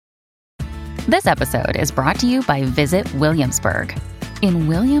This episode is brought to you by Visit Williamsburg. In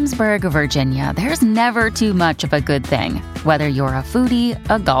Williamsburg, Virginia, there's never too much of a good thing. Whether you're a foodie,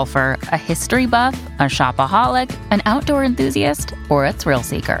 a golfer, a history buff, a shopaholic, an outdoor enthusiast, or a thrill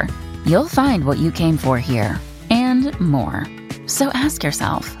seeker, you'll find what you came for here and more. So ask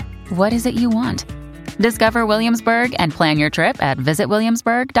yourself, what is it you want? Discover Williamsburg and plan your trip at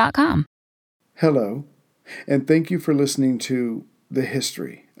visitwilliamsburg.com. Hello, and thank you for listening to The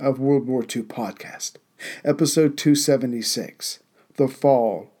History of World War II podcast, episode 276, The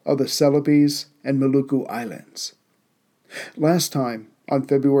Fall of the Celebes and Maluku Islands. Last time, on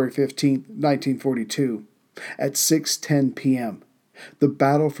February 15, 1942, at 6:10 p.m., the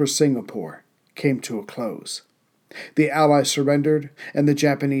battle for Singapore came to a close. The Allies surrendered, and the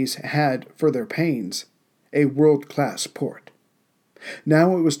Japanese had, for their pains, a world-class port.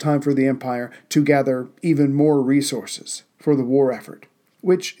 Now it was time for the Empire to gather even more resources for the war effort,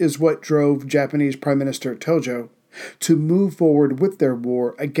 which is what drove Japanese Prime Minister Tojo to move forward with their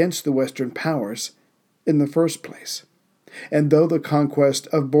war against the Western powers in the first place. And though the conquest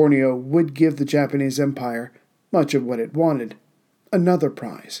of Borneo would give the Japanese Empire much of what it wanted, another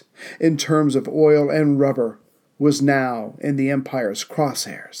prize, in terms of oil and rubber, was now in the Empire's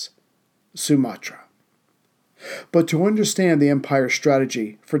crosshairs: Sumatra. But to understand the Empire's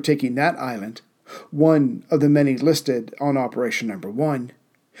strategy for taking that island, one of the many listed on Operation Number 1,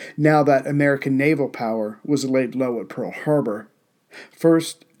 now that American naval power was laid low at Pearl Harbor,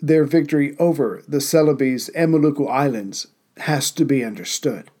 first, their victory over the Celebes and Maluku Islands has to be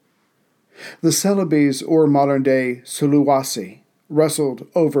understood. The Celebes, or modern-day Sulawesi, wrestled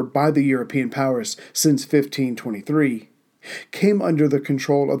over by the European powers since 1523, came under the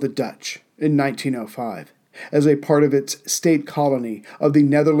control of the Dutch in 1905 as a part of its state colony of the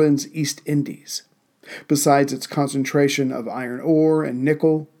Netherlands East Indies. Besides its concentration of iron ore and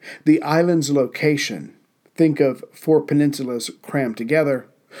nickel, the island's location, think of 4 peninsulas crammed together,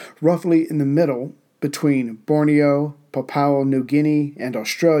 roughly in the middle between Borneo, Papua New Guinea, and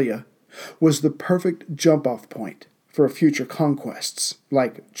Australia, was the perfect jump-off point for future conquests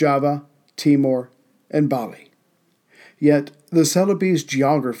like Java, Timor, and Bali. Yet the Celebes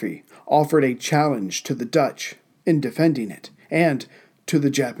geography offered a challenge to the Dutch in defending it, and to the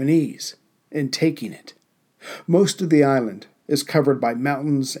Japanese in taking it. Most of the island is covered by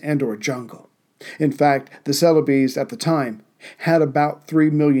mountains and or jungle. In fact, the Celebes at the time had about 3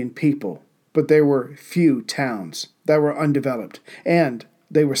 million people, but there were few towns that were undeveloped, and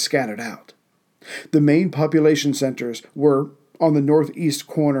they were scattered out. The main population centers were on the northeast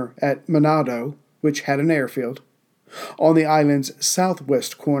corner at Manado, which had an airfield, on the island's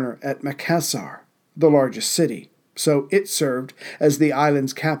southwest corner at Makassar, the largest city, so it served as the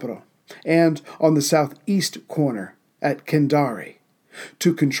island's capital, and on the southeast corner at Kendari.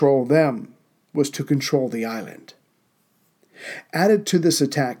 To control them was to control the island. Added to this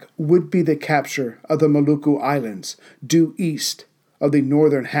attack would be the capture of the Maluku Islands, due east of the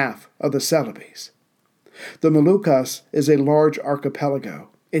northern half of the Celebes. The Moluccas is a large archipelago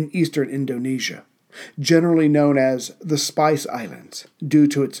in eastern Indonesia, generally known as the Spice Islands, due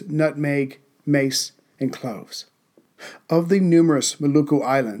to its nutmeg, mace, and cloves. Of the numerous Maluku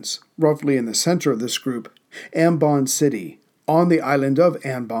Islands, roughly in the center of this group, Ambon City, on the island of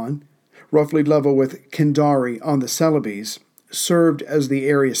Ambon, roughly level with Kendari on the Celebes, served as the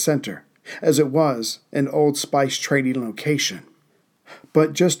area center, as it was an old spice trading location.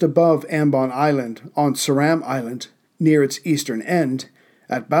 But just above Ambon Island, on Seram Island, near its eastern end,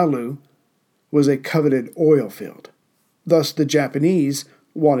 at Balu, was a coveted oil field. Thus the Japanese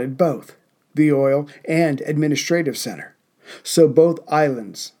wanted both, the oil and administrative center, so both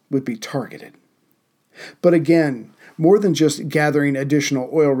islands would be targeted. But again, more than just gathering additional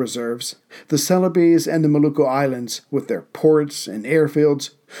oil reserves, the Celebes and the Maluku Islands, with their ports and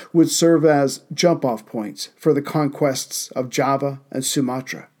airfields, would serve as jump-off points for the conquests of Java and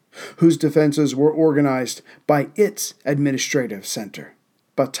Sumatra, whose defenses were organized by its administrative center,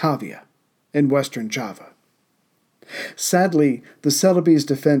 Batavia, in western Java. Sadly, the Celebes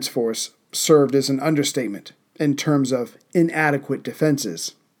Defense Force served as an understatement in terms of inadequate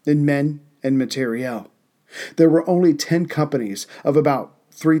defenses in men and materiel. There were only 10 companies of about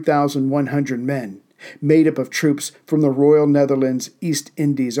 3,100 men, made up of troops from the Royal Netherlands East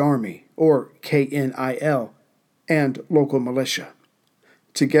Indies Army, or KNIL, and local militia.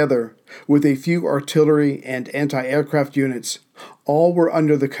 Together, with a few artillery and anti-aircraft units, all were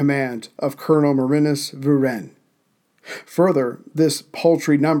under the command of Colonel Marinus Vuren. Further, this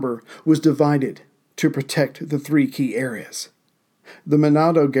paltry number was divided to protect the 3 key areas. The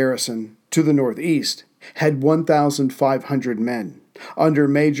Manado garrison, to the northeast, had 1,500 men, under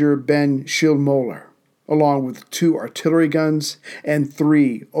Major Ben Schildmoller, along with 2 artillery guns and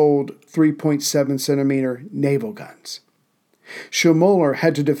 3 old 3.7-centimeter naval guns. Schildmoller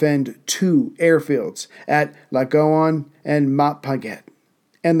had to defend 2 airfields at Lagoon and Matpaget,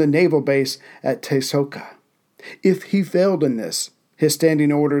 and the naval base at Tesoka. If he failed in this, his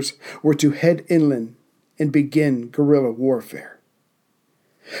standing orders were to head inland and begin guerrilla warfare.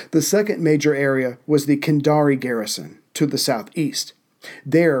 The second major area was the Kendari garrison to the southeast.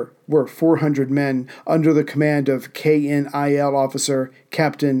 There were 400 men under the command of KNIL officer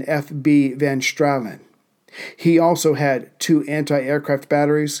Captain F.B. Van Stralen. He also had 2 anti-aircraft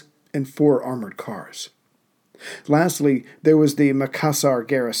batteries and 4 armored cars. Lastly, there was the Makassar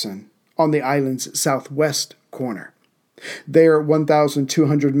garrison on the island's southwest corner. There,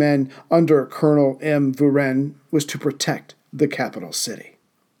 1,200 men under Colonel M. Vuren was to protect the capital city.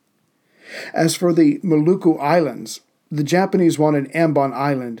 As for the Maluku Islands, the Japanese wanted Ambon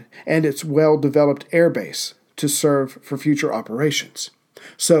Island and its well-developed airbase to serve for future operations.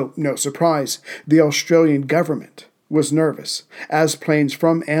 So, no surprise, the Australian government was nervous, as planes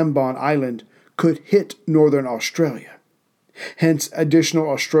from Ambon Island could hit northern Australia. Hence, additional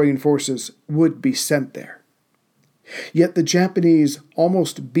Australian forces would be sent there. Yet the Japanese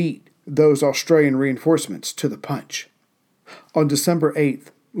almost beat those Australian reinforcements to the punch. On December 8th,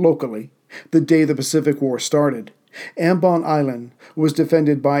 locally, the day the Pacific War started, Ambon Island was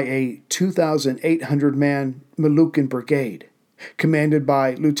defended by a 2,800-man Malukan brigade, commanded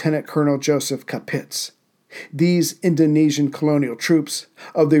by Lieutenant Colonel Joseph Kapitz. These Indonesian colonial troops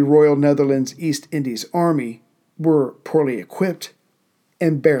of the Royal Netherlands East Indies Army were poorly equipped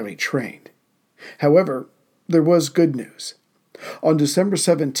and barely trained. However, there was good news. On December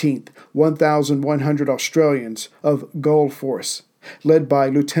 17th, 1,100 Australians of Gold Force, led by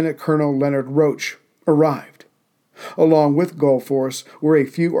Lieutenant Colonel Leonard Roach, arrived. Along with Gold Force were a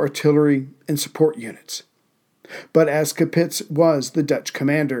few artillery and support units. But as Kapitz was the Dutch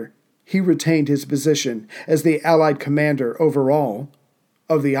commander, he retained his position as the Allied commander overall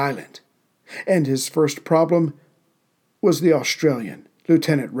of the island. And his first problem was the Australian,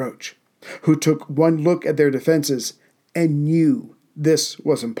 Lieutenant Roach, who took one look at their defenses and knew this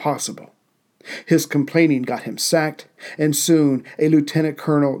was impossible. His complaining got him sacked, and soon a Lieutenant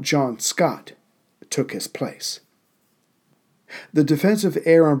Colonel John Scott took his place. The defensive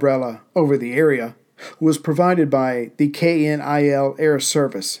air umbrella over the area was provided by the KNIL Air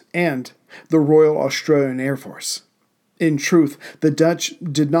Service and the Royal Australian Air Force. In truth, the Dutch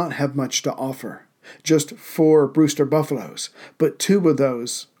did not have much to offer, just 4 Brewster Buffaloes, but 2 of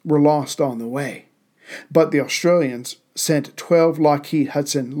those were lost on the way. But the Australians sent 12 Lockheed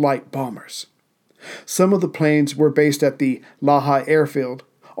Hudson light bombers. Some of the planes were based at the Laha Airfield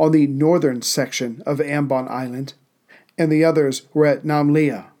on the northern section of Ambon Island, and the others were at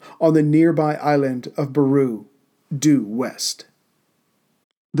Namlia on the nearby island of Baru, due west.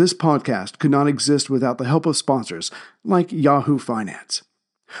 This podcast could not exist without the help of sponsors like Yahoo Finance.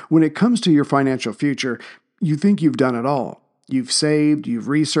 When it comes to your financial future, you think you've done it all. You've saved, you've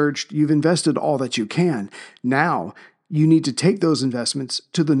researched, you've invested all that you can. Now, you need to take those investments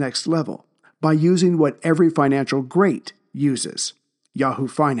to the next level by using what every financial great uses, Yahoo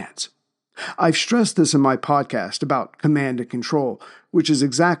Finance. I've stressed this in my podcast about command and control, which is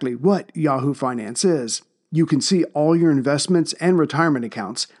exactly what Yahoo Finance is. You can see all your investments and retirement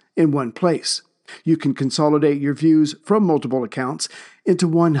accounts in one place. You can consolidate your views from multiple accounts into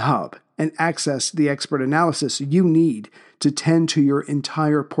one hub and access the expert analysis you need to tend to your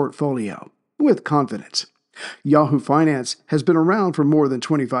entire portfolio with confidence. Yahoo Finance has been around for more than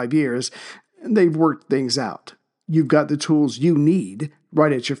 25 years, and they've worked things out. You've got the tools you need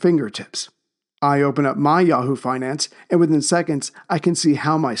right at your fingertips. I open up my Yahoo Finance, and within seconds, I can see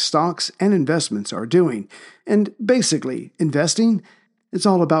how my stocks and investments are doing. And basically, investing, it's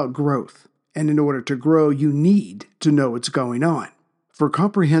all about growth. And in order to grow, you need to know what's going on. For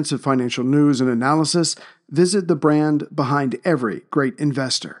comprehensive financial news and analysis, visit the brand behind every great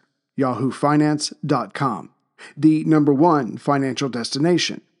investor, yahoofinance.com. The #1 financial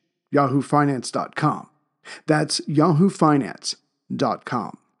destination, yahoofinance.com. That's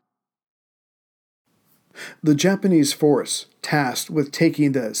yahoofinance.com. The Japanese force tasked with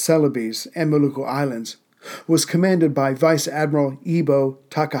taking the Celebes and Maluku Islands was commanded by Vice Admiral Ibo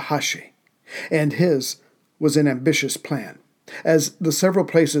Takahashi, and his was an ambitious plan, as the several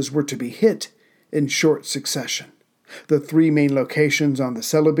places were to be hit in short succession. The 3 main locations on the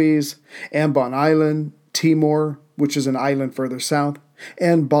Celebes, Ambon Island, Timor, which is an island further south,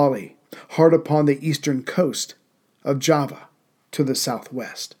 and Bali, hard upon the eastern coast of Java to the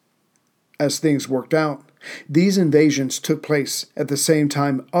southwest. As things worked out, These invasions took place at the same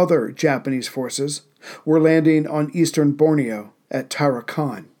time other Japanese forces were landing on eastern Borneo at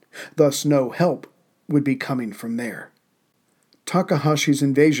Tarakan, thus no help would be coming from there. Takahashi's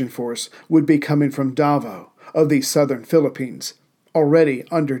invasion force would be coming from Davao of the southern Philippines, already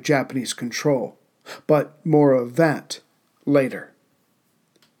under Japanese control, but more of that later.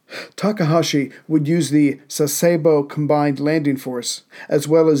 Takahashi would use the Sasebo Combined Landing Force as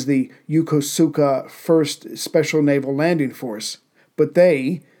well as the Yokosuka 1st Special Naval Landing Force, but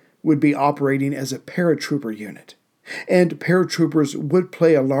they would be operating as a paratrooper unit, and paratroopers would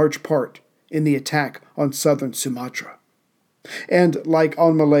play a large part in the attack on southern Sumatra. And like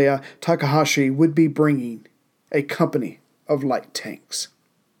on Malaya, Takahashi would be bringing a company of light tanks.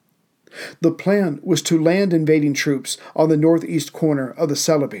 The plan was to land invading troops on the northeast corner of the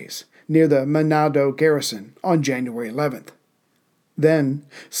Celebes, near the Manado garrison, on January 11th. Then,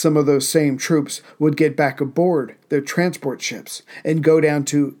 some of those same troops would get back aboard their transport ships and go down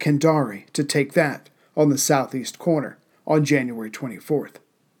to Kendari to take that on the southeast corner on January 24th.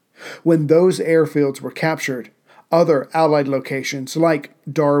 When those airfields were captured, other Allied locations like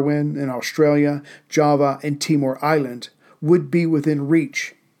Darwin in Australia, Java, and Timor Island would be within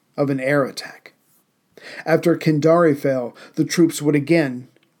reach of an air attack. After Kendari fell, the troops would again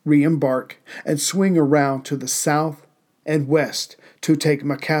re-embark and swing around to the south and west to take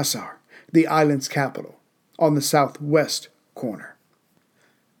Makassar, the island's capital, on the southwest corner.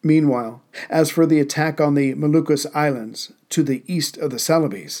 Meanwhile, as for the attack on the Maluku Islands to the east of the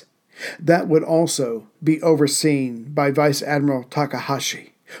Celebes, that would also be overseen by Vice Admiral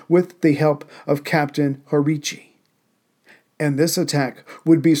Takahashi, with the help of Captain Horichi. And this attack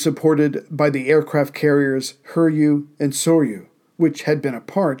would be supported by the aircraft carriers Hiryu and Soryu, which had been a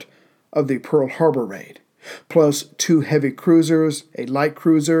part of the Pearl Harbor raid, plus 2 heavy cruisers, a light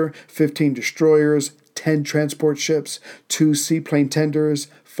cruiser, 15 destroyers, 10 transport ships, 2 seaplane tenders,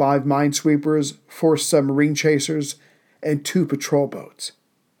 5 minesweepers, 4 submarine chasers, and 2 patrol boats.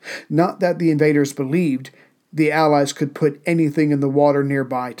 Not that the invaders believed the Allies could put anything in the water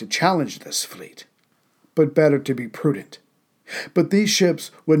nearby to challenge this fleet, but better to be prudent. But these ships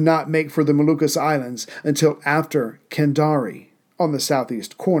would not make for the Maluku Islands until after Kendari, on the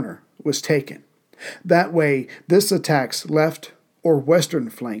southeast corner, was taken. That way, this attack's left or western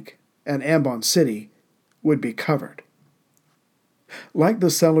flank and Ambon City would be covered. Like the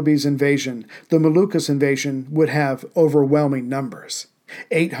Celebes invasion, the Maluku invasion would have overwhelming numbers.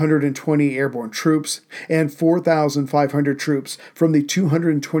 820 airborne troops and 4,500 troops from the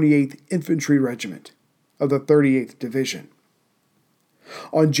 228th Infantry Regiment of the 38th Division.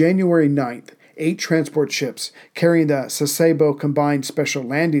 On January 9th, 8 transport ships carrying the Sasebo Combined Special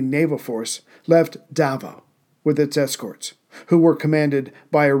Landing Naval Force left Davao with its escorts, who were commanded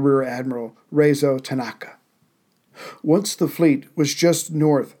by a Rear Admiral Reizo Tanaka. Once the fleet was just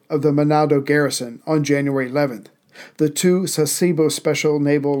north of the Manado garrison on January 11th, the 2 Sasebo Special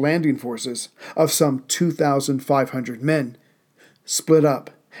Naval Landing Forces of some 2,500 men split up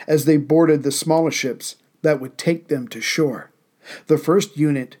as they boarded the smaller ships that would take them to shore. The first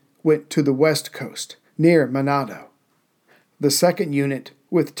unit went to the west coast, near Manado. The second unit,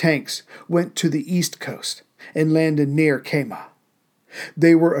 with tanks, went to the east coast and landed near Kema.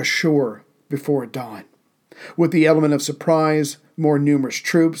 They were ashore before dawn. With the element of surprise, more numerous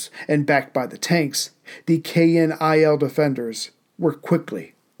troops, and backed by the tanks, the KNIL defenders were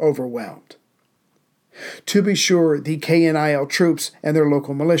quickly overwhelmed. To be sure, the KNIL troops and their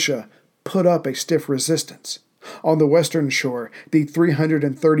local militia put up a stiff resistance. On the western shore, the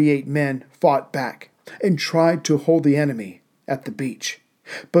 338 men fought back and tried to hold the enemy at the beach.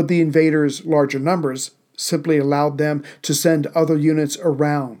 But the invaders' larger numbers simply allowed them to send other units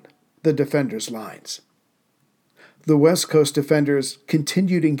around the defenders' lines. The West Coast defenders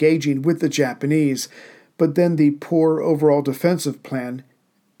continued engaging with the Japanese, but then the poor overall defensive plan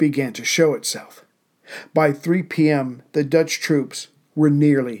began to show itself. By 3 p.m., the Dutch troops were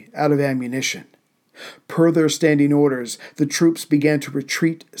nearly out of ammunition. Per their standing orders, the troops began to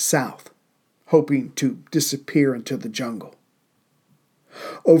retreat south, hoping to disappear into the jungle.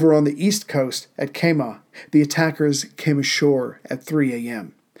 Over on the east coast, at Kema, the attackers came ashore at 3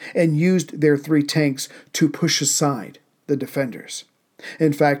 a.m. and used their 3 tanks to push aside the defenders.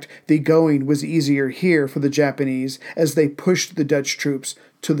 In fact, the going was easier here for the Japanese as they pushed the Dutch troops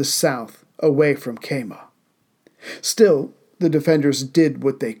to the south away from Kema. Still, the defenders did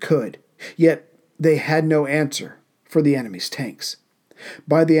what they could, yet they had no answer for the enemy's tanks.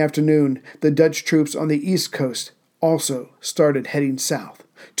 By the afternoon, the Dutch troops on the east coast also started heading south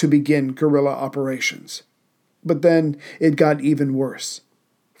to begin guerrilla operations. But then it got even worse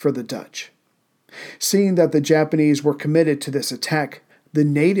for the Dutch. Seeing that the Japanese were committed to this attack, the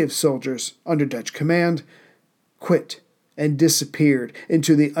native soldiers under Dutch command quit and disappeared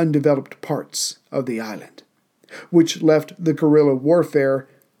into the undeveloped parts of the island, which left the guerrilla warfare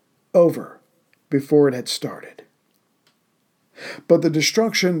over before it had started. But the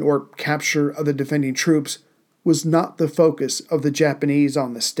destruction or capture of the defending troops was not the focus of the Japanese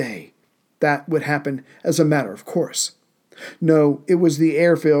on this day. That would happen as a matter of course. No, it was the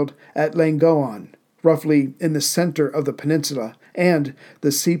airfield at Langoan, roughly in the center of the peninsula, and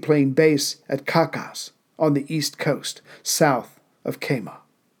the seaplane base at Kakas on the east coast, south of Kema.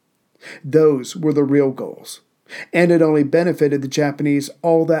 Those were the real goals, and it only benefited the Japanese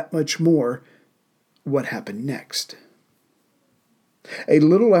all that much more what happened next. A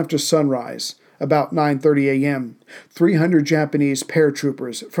little after sunrise, about 9:30 a.m., 300 Japanese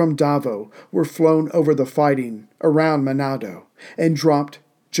paratroopers from Davao were flown over the fighting around Manado and dropped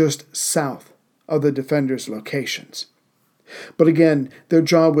just south of the defenders' locations. But again, their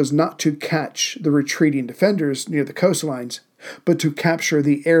job was not to catch the retreating defenders near the coastlines, but to capture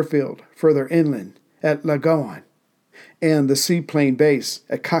the airfield further inland at Lagoan and the seaplane base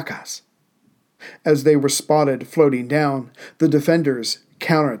at Kakas. As they were spotted floating down, the defenders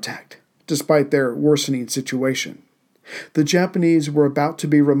counterattacked, despite their worsening situation. The Japanese were about to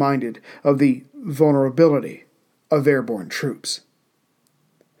be reminded of the vulnerability of airborne troops.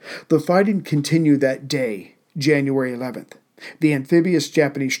 The fighting continued that day, January 11th. The amphibious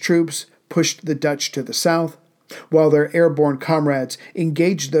Japanese troops pushed the Dutch to the south, while their airborne comrades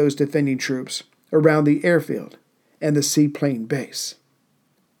engaged those defending troops around the airfield and the seaplane base.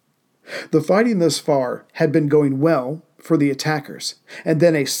 The fighting thus far had been going well for the attackers, and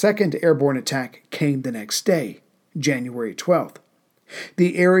then a second airborne attack came the next day, January 12th.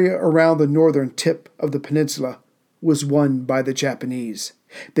 The area around the northern tip of the peninsula was won by the Japanese.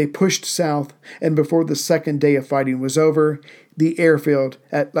 They pushed south, and before the second day of fighting was over, the airfield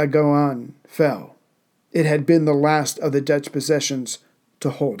at Lagoan fell. It had been the last of the Dutch possessions to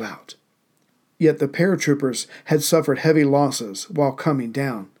hold out. Yet the paratroopers had suffered heavy losses while coming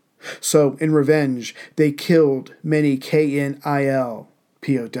down. So, in revenge, they killed many KNIL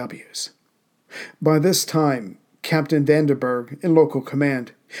POWs. By this time, Captain Vandenberg, in local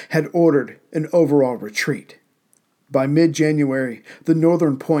command, had ordered an overall retreat. By mid-January, the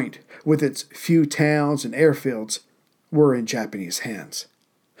northern point, with its few towns and airfields, were in Japanese hands.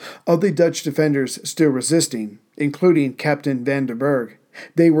 Of the Dutch defenders still resisting, including Captain Vandenberg,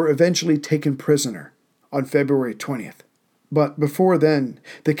 they were eventually taken prisoner on February 20th. But before then,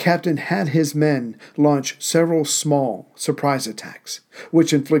 the captain had his men launch several small surprise attacks,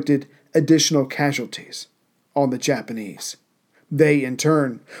 which inflicted additional casualties on the Japanese. They, in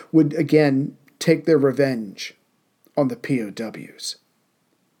turn, would again take their revenge on the POWs.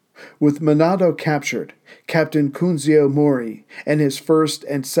 With Manado captured, Captain Kunzio Mori and his 1st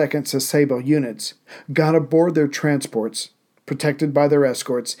and 2nd Sasebo units got aboard their transports, protected by their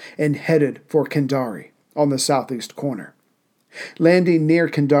escorts, and headed for Kendari on the southeast corner. Landing near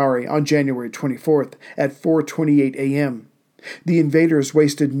Kendari on January 24th at 4:28 a.m., the invaders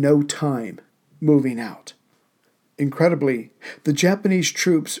wasted no time moving out. Incredibly, the Japanese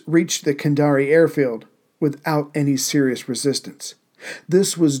troops reached the Kendari airfield without any serious resistance.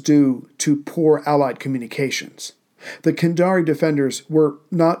 This was due to poor Allied communications. The Kendari defenders were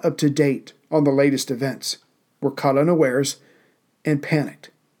not up to date on the latest events, were caught unawares, and panicked.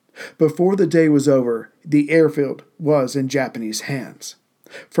 Before the day was over, the airfield was in Japanese hands.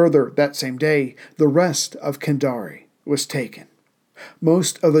 Further, that same day, the rest of Kendari was taken.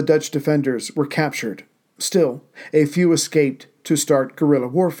 Most of the Dutch defenders were captured. Still, a few escaped to start guerrilla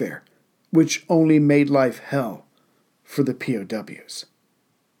warfare, which only made life hell for the POWs.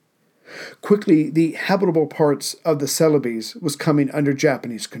 Quickly, the habitable parts of the Celebes was coming under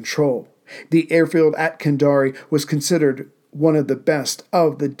Japanese control. The airfield at Kendari was considered one of the best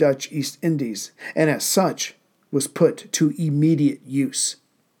of the Dutch East Indies, and as such was put to immediate use.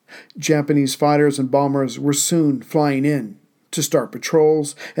 Japanese fighters and bombers were soon flying in to start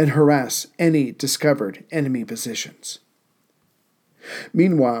patrols and harass any discovered enemy positions.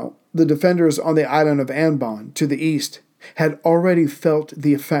 Meanwhile, the defenders on the island of Ambon to the east had already felt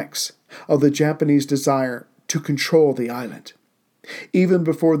the effects of the Japanese desire to control the island. Even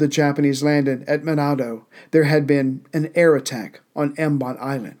before the Japanese landed at Manado, there had been an air attack on Ambon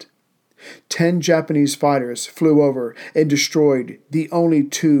Island. 10 Japanese fighters flew over and destroyed the only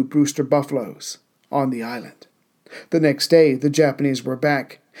 2 Brewster Buffaloes on the island. The next day, the Japanese were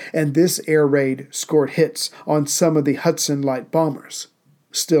back, and this air raid scored hits on some of the Hudson Light bombers,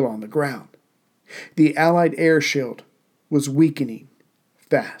 still on the ground. The Allied air shield was weakening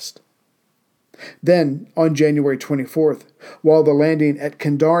fast. Then, on January 24th, while the landing at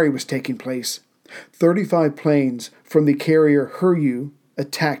Kandari was taking place, 35 planes from the carrier Huryu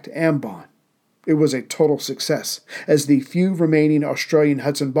attacked Ambon. It was a total success, as the few remaining Australian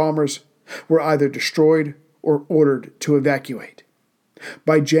Hudson bombers were either destroyed or ordered to evacuate.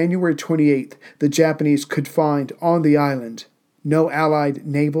 By January 28th, the Japanese could find on the island no Allied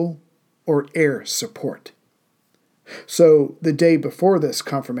naval or air support. So, the day before this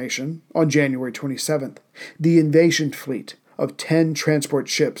confirmation, on January 27th, the invasion fleet of 10 transport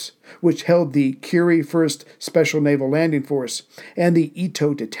ships, which held the Curie 1st Special Naval Landing Force and the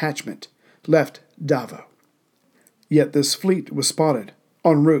Ito Detachment, left Davao. Yet this fleet was spotted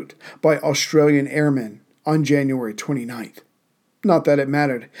en route by Australian airmen on January 29th. Not that it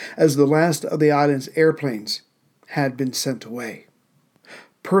mattered, as the last of the island's airplanes had been sent away.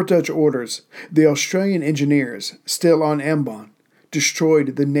 Per Dutch orders, the Australian engineers, still on Ambon,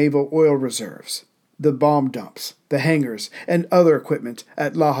 destroyed the naval oil reserves, the bomb dumps, the hangars, and other equipment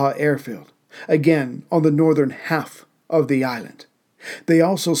at Laha Airfield, again on the northern half of the island. They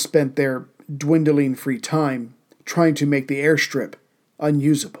also spent their dwindling free time trying to make the airstrip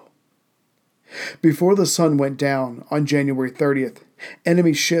unusable. Before the sun went down on January 30th,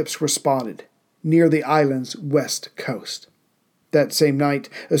 enemy ships were spotted near the island's west coast. That same night,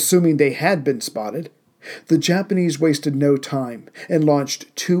 assuming they had been spotted, the Japanese wasted no time and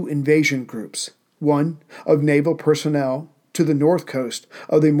launched 2 invasion groups, one of naval personnel to the north coast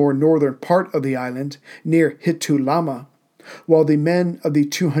of the more northern part of the island near Hitulama, while the men of the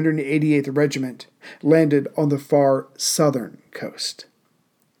 288th Regiment landed on the far southern coast.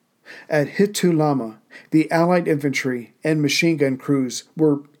 At Hitulama, the Allied infantry and machine gun crews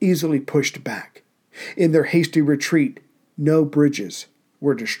were easily pushed back. In their hasty retreat, no bridges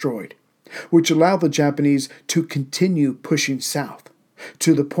were destroyed, which allowed the Japanese to continue pushing south,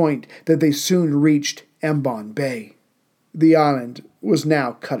 to the point that they soon reached Ambon Bay. The island was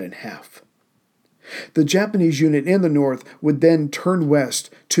now cut in half. The Japanese unit in the north would then turn west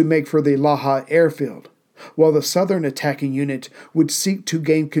to make for the Laha airfield, while the southern attacking unit would seek to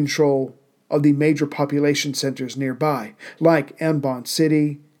gain control of the major population centers nearby, like Ambon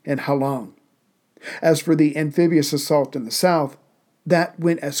City and Halong. As for the amphibious assault in the south, that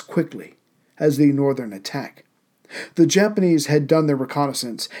went as quickly as the northern attack. The Japanese had done their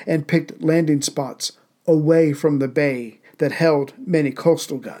reconnaissance and picked landing spots away from the bay that held many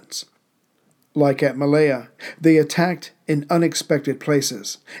coastal guns. Like at Malaya, they attacked in unexpected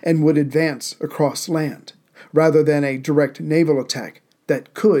places and would advance across land, rather than a direct naval attack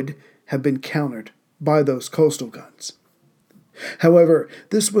that could have been countered by those coastal guns. However,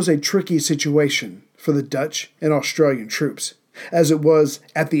 this was a tricky situation for the Dutch and Australian troops, as it was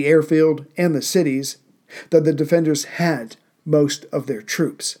at the airfield and the cities that the defenders had most of their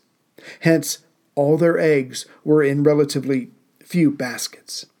troops. Hence, all their eggs were in relatively few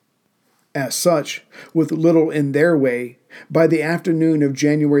baskets. As such, with little in their way, by the afternoon of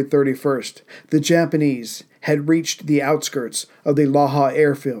January 31st, the Japanese had reached the outskirts of the Laha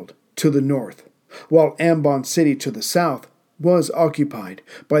airfield to the north, while Ambon City to the south was occupied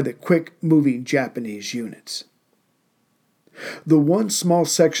by the quick-moving Japanese units. The one small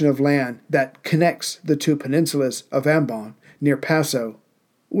section of land that connects the 2 peninsulas of Ambon, near Paso,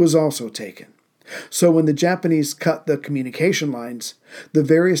 was also taken. So when the Japanese cut the communication lines, the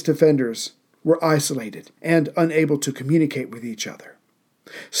various defenders were isolated and unable to communicate with each other.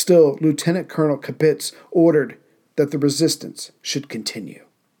 Still, Lieutenant Colonel Kapitz ordered that the resistance should continue.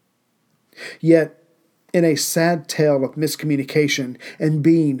 Yet, in a sad tale of miscommunication and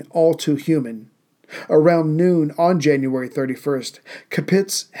being all too human, around noon on January 31st,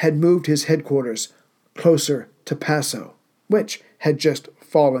 Kapitz had moved his headquarters closer to Paso, which had just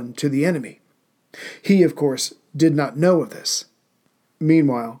fallen to the enemy. He, of course, did not know of this.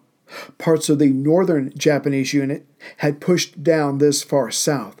 Meanwhile, parts of the northern Japanese unit had pushed down this far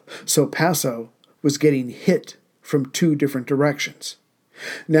south, so Paso was getting hit from 2 different directions.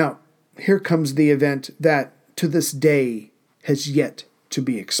 Now, here comes the event that, to this day, has yet to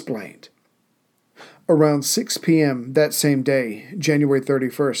be explained. Around 6 p.m. that same day, January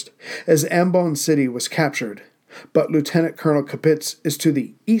 31st, as Ambon City was captured, but Lieutenant Colonel Kapitz is to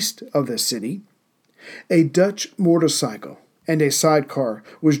the east of the city, a Dutch motorcycle and a sidecar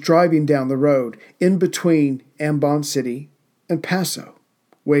was driving down the road in between Ambon City and Paso,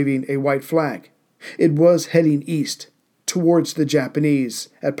 waving a white flag. It was heading east, towards the Japanese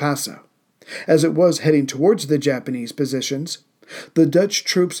at Paso. As it was heading towards the Japanese positions, the Dutch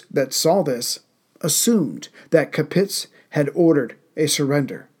troops that saw this assumed that Kapitz had ordered a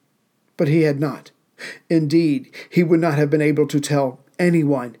surrender. But he had not. Indeed, he would not have been able to tell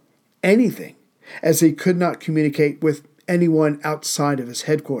anyone anything as he could not communicate with anyone outside of his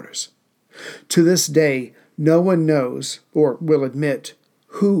headquarters. To this day, no one knows, or will admit,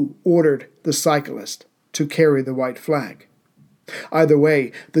 who ordered the cyclist to carry the white flag. Either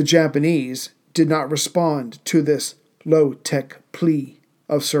way, the Japanese did not respond to this low-tech plea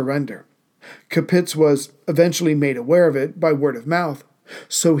of surrender. Kapitz was eventually made aware of it by word of mouth,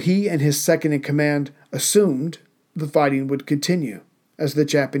 so he and his second-in-command assumed the fighting would continue, as the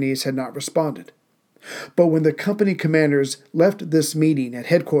Japanese had not responded. But when the company commanders left this meeting at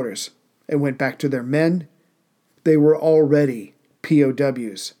headquarters and went back to their men, they were already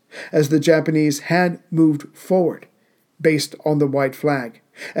POWs, as the Japanese had moved forward based on the white flag,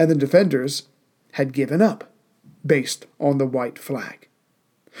 and the defenders had given up based on the white flag.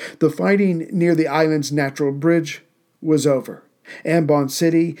 The fighting near the island's natural bridge was over. Ambon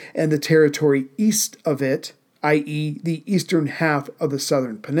City and the territory east of it, i.e. the eastern half of the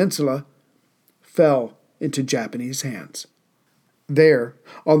southern peninsula, fell into Japanese hands. There,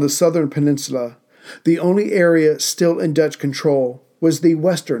 on the southern peninsula, the only area still in Dutch control was the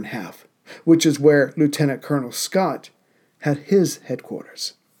western half, which is where Lieutenant Colonel Scott had his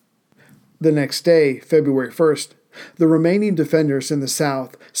headquarters. The next day, February 1st, the remaining defenders in the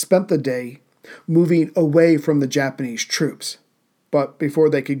south spent the day moving away from the Japanese troops. But before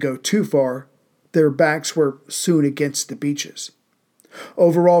they could go too far, their backs were soon against the beaches.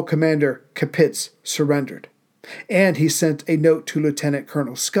 Overall Commander Kapitz surrendered, and he sent a note to Lieutenant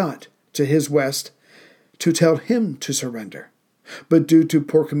Colonel Scott to his west to tell him to surrender. But due to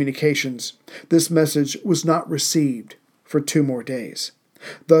poor communications, this message was not received for 2 more days.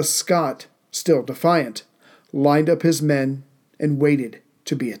 Thus Scott, still defiant, lined up his men and waited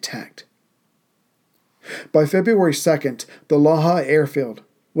to be attacked. By February 2nd, the Laha airfield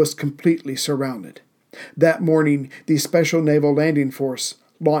was completely surrounded. That morning, the Special Naval Landing Force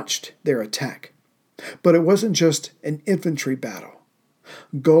launched their attack. But it wasn't just an infantry battle.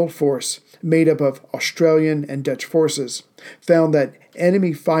 Gulf Force, made up of Australian and Dutch forces, found that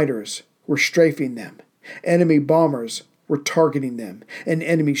enemy fighters were strafing them, enemy bombers were targeting them, and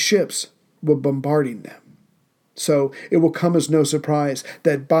enemy ships were bombarding them. So it will come as no surprise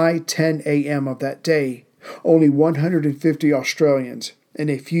that by 10 a.m. of that day, only 150 Australians and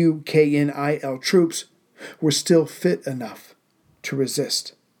a few KNIL troops were still fit enough to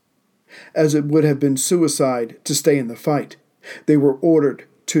resist. As it would have been suicide to stay in the fight, they were ordered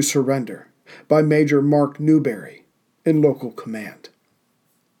to surrender by Major Mark Newberry in local command.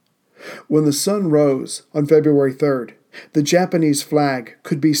 When the sun rose on February 3rd, the Japanese flag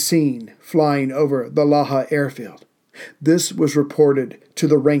could be seen flying over the Laha airfield. This was reported to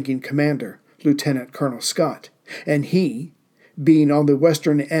the ranking commander, Lieutenant Colonel Scott, and he, being on the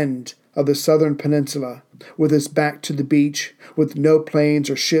western end of the southern peninsula, with his back to the beach, with no planes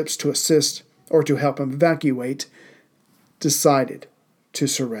or ships to assist or to help him evacuate, decided to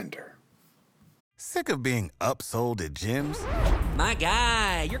surrender. Sick of being upsold at gyms? My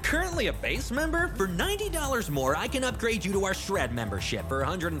guy, you're currently a base member? For $90 more, I can upgrade you to our Shred membership. For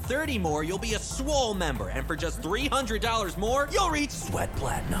 $130 more, you'll be a Swole member. And for just $300 more, you'll reach Sweat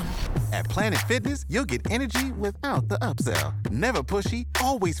Platinum. At Planet Fitness, you'll get energy without the upsell. Never pushy,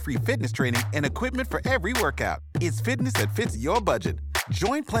 always free fitness training and equipment for every workout. It's fitness that fits your budget.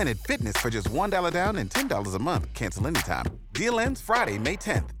 Join Planet Fitness for just $1 down and $10 a month. Cancel anytime. Deal ends Friday, May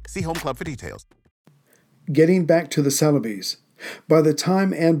 10th. See Home Club for details. Getting back to the Celebes, by the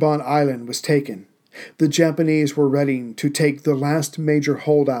time Ambon Island was taken, the Japanese were ready to take the last major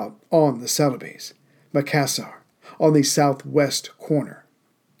holdout on the Celebes, Makassar, on the southwest corner.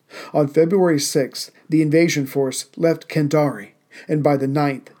 On February 6th, the invasion force left Kendari, and by the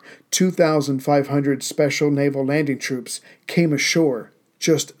 9th, 2,500 Special Naval Landing Troops came ashore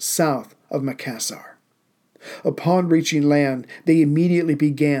just south of Makassar. Upon reaching land, they immediately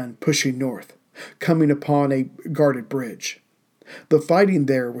began pushing north, coming upon a guarded bridge. The fighting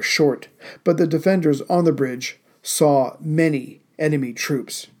there was short, but the defenders on the bridge saw many enemy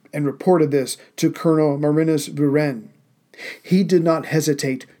troops and reported this to Colonel Marinus Buren. He did not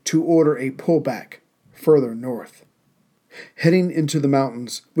hesitate to order a pullback further north. Heading into the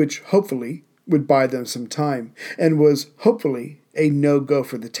mountains, which hopefully would buy them some time, and was hopefully a no-go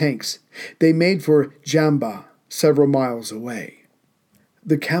for the tanks, they made for Jamba, several miles away.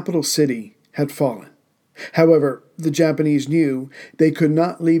 The capital city had fallen. However, the Japanese knew they could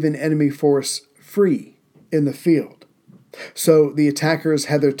not leave an enemy force free in the field. So the attackers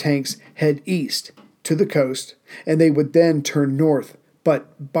had their tanks head east to the coast, and they would then turn north,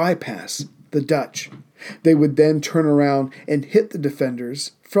 but bypass the Dutch. They would then turn around and hit the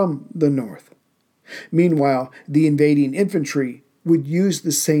defenders from the north. Meanwhile, the invading infantry would use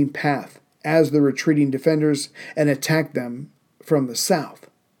the same path as the retreating defenders and attacked them from the south.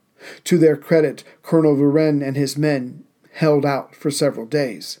 To their credit, Colonel Varenne and his men held out for several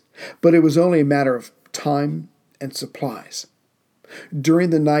days, but it was only a matter of time and supplies.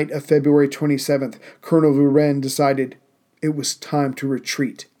 During the night of February 27th, Colonel Varenne decided it was time to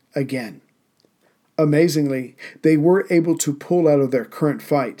retreat again. Amazingly, they were able to pull out of their current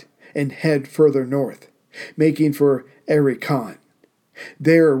fight and head further north, making for Erican.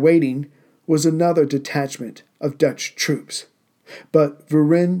 There waiting was another detachment of Dutch troops, but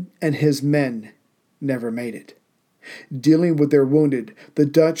Varenne and his men never made it. Dealing with their wounded, the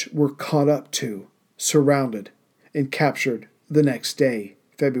Dutch were caught up to, surrounded, and captured the next day,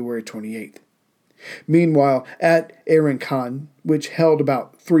 February 28th. Meanwhile, at Erican, which held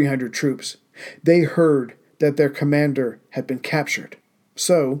about 300 troops, they heard that their commander had been captured,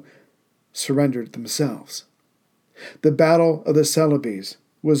 so surrendered themselves. The Battle of the Celebes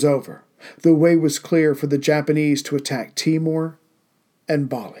was over. The way was clear for the Japanese to attack Timor and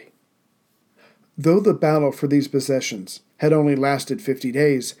Bali. Though the battle for these possessions had only lasted 50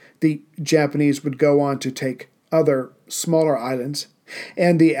 days, the Japanese would go on to take other, smaller islands,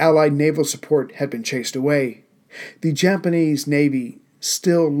 and the Allied naval support had been chased away. The Japanese Navy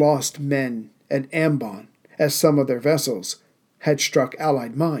still lost men at Ambon, as some of their vessels had struck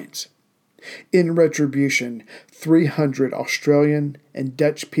Allied mines. In retribution, 300 Australian and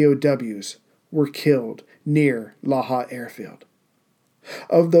Dutch POWs were killed near Laha Airfield.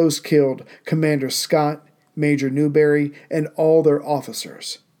 Of those killed, Commander Scott, Major Newberry, and all their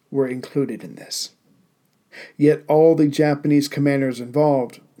officers were included in this. Yet all the Japanese commanders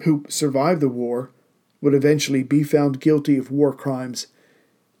involved, who survived the war, would eventually be found guilty of war crimes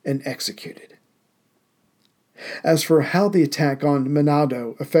and executed. As for how the attack on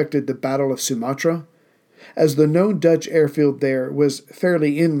Manado affected the Battle of Sumatra, as the known Dutch airfield there was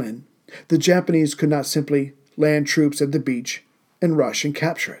fairly inland, the Japanese could not simply land troops at the beach and rush and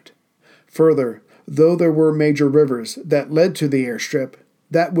capture it. Further, though there were major rivers that led to the airstrip,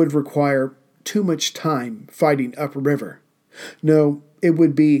 that would require too much time fighting upriver. No, it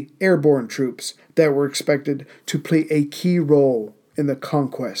would be airborne troops that were expected to play a key role in the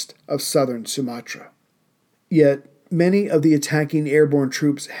conquest of southern Sumatra. Yet, many of the attacking airborne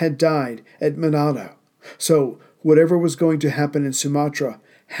troops had died at Manado, so whatever was going to happen in Sumatra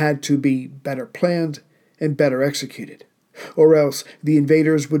had to be better planned and better executed, or else the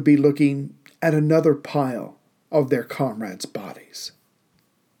invaders would be looking at another pile of their comrades' bodies.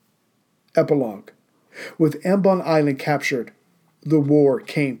 Epilogue. With Ambon Island captured, the war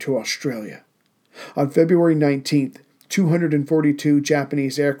came to Australia. On February 19th, 242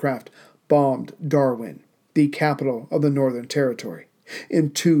 Japanese aircraft bombed Darwin, the capital of the Northern Territory,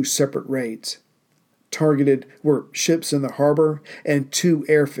 in 2 separate raids. Targeted were ships in the harbor and 2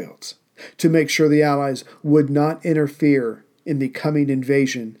 airfields, to make sure the Allies would not interfere in the coming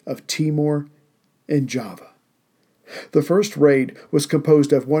invasion of Timor and Java. The first raid was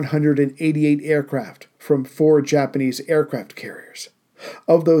composed of 188 aircraft from 4 Japanese aircraft carriers.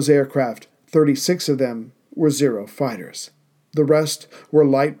 Of those aircraft, 36 of them were Zero fighters. The rest were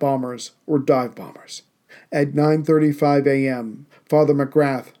light bombers or dive bombers. At 9:35 a.m., Father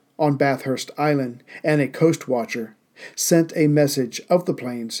McGrath on Bathurst Island and a coast watcher sent a message of the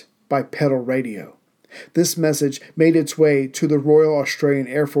planes by pedal radio. This message made its way to the Royal Australian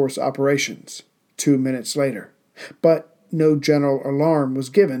Air Force operations 2 minutes later, but no general alarm was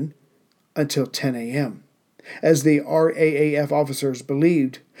given until 10 a.m., as the RAAF officers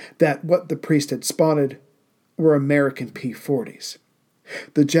believed that what the priest had spotted were American P-40s.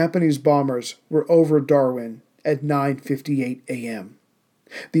 The Japanese bombers were over Darwin at 9:58 a.m.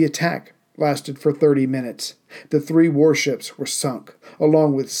 The attack lasted for 30 minutes. The 3 warships were sunk,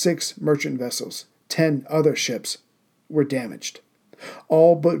 along with 6 merchant vessels. 10 other ships were damaged.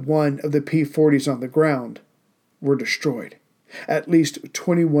 All but 1 of the P-40s on the ground were destroyed. At least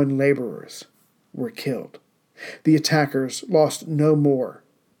 21 laborers were killed. The attackers lost no more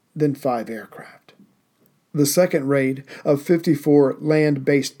than 5 aircraft. The second raid of 54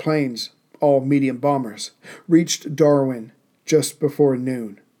 land-based planes, all medium bombers, reached Darwin just before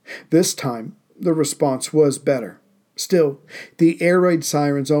noon. This time, the response was better. Still, the air raid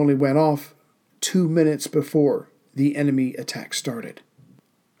sirens only went off 2 minutes before the enemy attack started.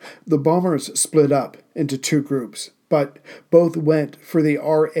 The bombers split up into 2 groups, but both went for the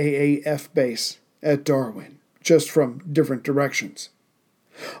RAAF base at Darwin, just from different directions.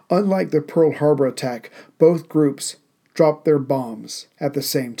 Unlike the Pearl Harbor attack, both groups dropped their bombs at the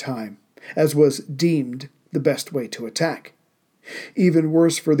same time, as was deemed the best way to attack. Even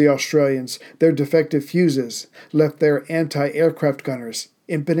worse for the Australians, their defective fuses left their anti-aircraft gunners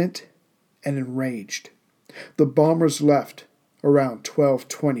impotent and enraged. The bombers left around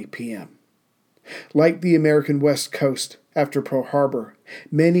 12:20 p.m. Like the American West Coast after Pearl Harbor,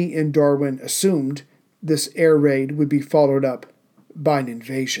 many in Darwin assumed this air raid would be followed up by an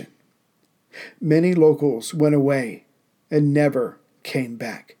invasion. Many locals went away and never came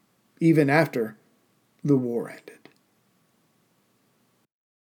back, even after the war ended.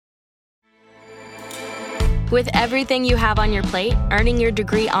 With everything you have on your plate, earning your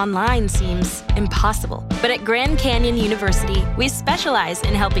degree online seems impossible. But at Grand Canyon University, we specialize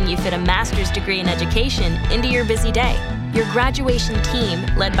in helping you fit a master's degree in education into your busy day. Your graduation team,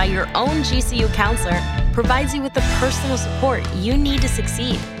 led by your own GCU counselor, provides you with the personal support you need to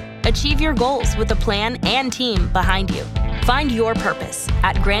succeed. Achieve your goals with a plan and team behind you. Find your purpose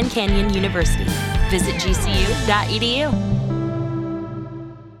at Grand Canyon University. Visit gcu.edu.